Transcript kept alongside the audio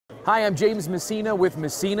Hi, I'm James Messina with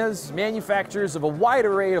Messinas, manufacturers of a wide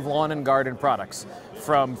array of lawn and garden products.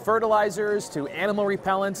 From fertilizers to animal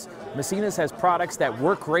repellents, Messinas has products that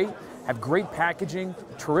work great, have great packaging,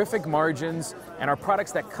 terrific margins, and are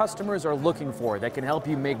products that customers are looking for that can help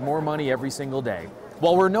you make more money every single day.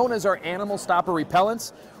 While we're known as our animal stopper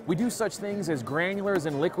repellents, we do such things as granulars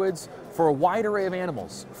and liquids for a wide array of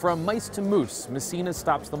animals. From mice to moose, Messina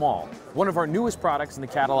stops them all. One of our newest products in the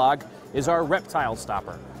catalog is our Reptile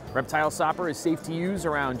Stopper. Reptile Stopper is safe to use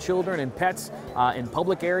around children and pets in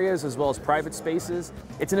public areas as well as private spaces.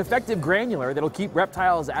 It's an effective granular that'll keep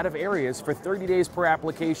reptiles out of areas for 30 days per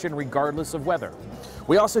application regardless of weather.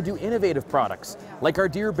 We also do innovative products like our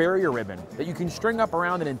deer barrier ribbon that you can string up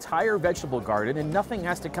around an entire vegetable garden and nothing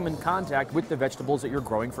has to come in contact with the vegetables that you're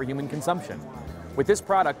growing for human consumption. With this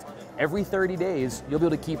product, every 30 days, you'll be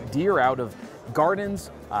able to keep deer out of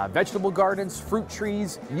gardens, vegetable gardens, fruit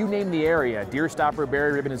trees, you name the area. Deer Stopper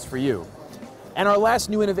Barrier Ribbon is for you. And our last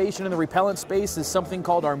new innovation in the repellent space is something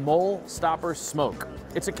called our Mole Stopper Smoke.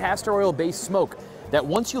 It's a castor oil-based smoke that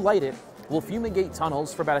once you light it, will fumigate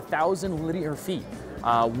tunnels for about 1,000 linear feet.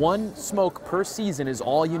 One smoke per season is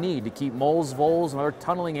all you need to keep moles, voles, and other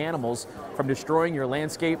tunneling animals from destroying your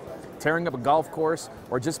landscape, tearing up a golf course,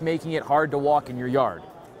 or just making it hard to walk in your yard.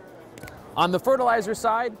 On the fertilizer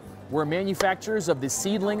side, we're manufacturers of the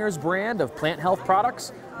Seedlingers brand of plant health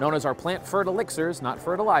products, known as our Plant Fertelixers, not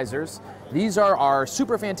fertilizers. These are our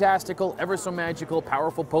super fantastical, ever so magical,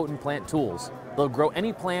 powerful, potent plant tools. They'll grow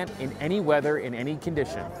any plant in any weather, in any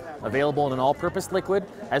condition. Available in an all-purpose liquid,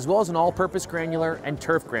 as well as an all-purpose granular and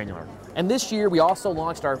turf granular. And this year, we also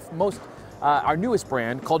launched our newest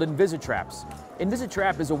brand called Invisi Traps. Invisi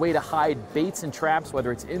Trap is a way to hide baits and traps,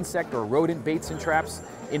 whether it's insect or rodent baits and traps,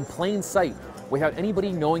 in plain sight without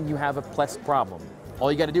anybody knowing you have a pest problem. All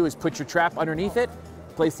you got to do is put your trap underneath it,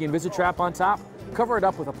 place the Invisi Trap on top, cover it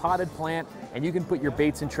up with a potted plant, and you can put your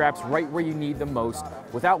baits and traps right where you need them most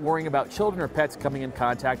without worrying about children or pets coming in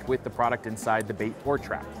contact with the product inside the bait or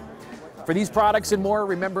trap. For these products and more,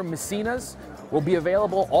 remember Messinas will be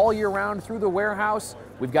available all year round through the warehouse.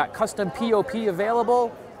 We've got custom POP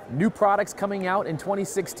available, new products coming out in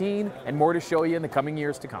 2016, and more to show you in the coming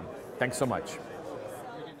years to come. Thanks so much.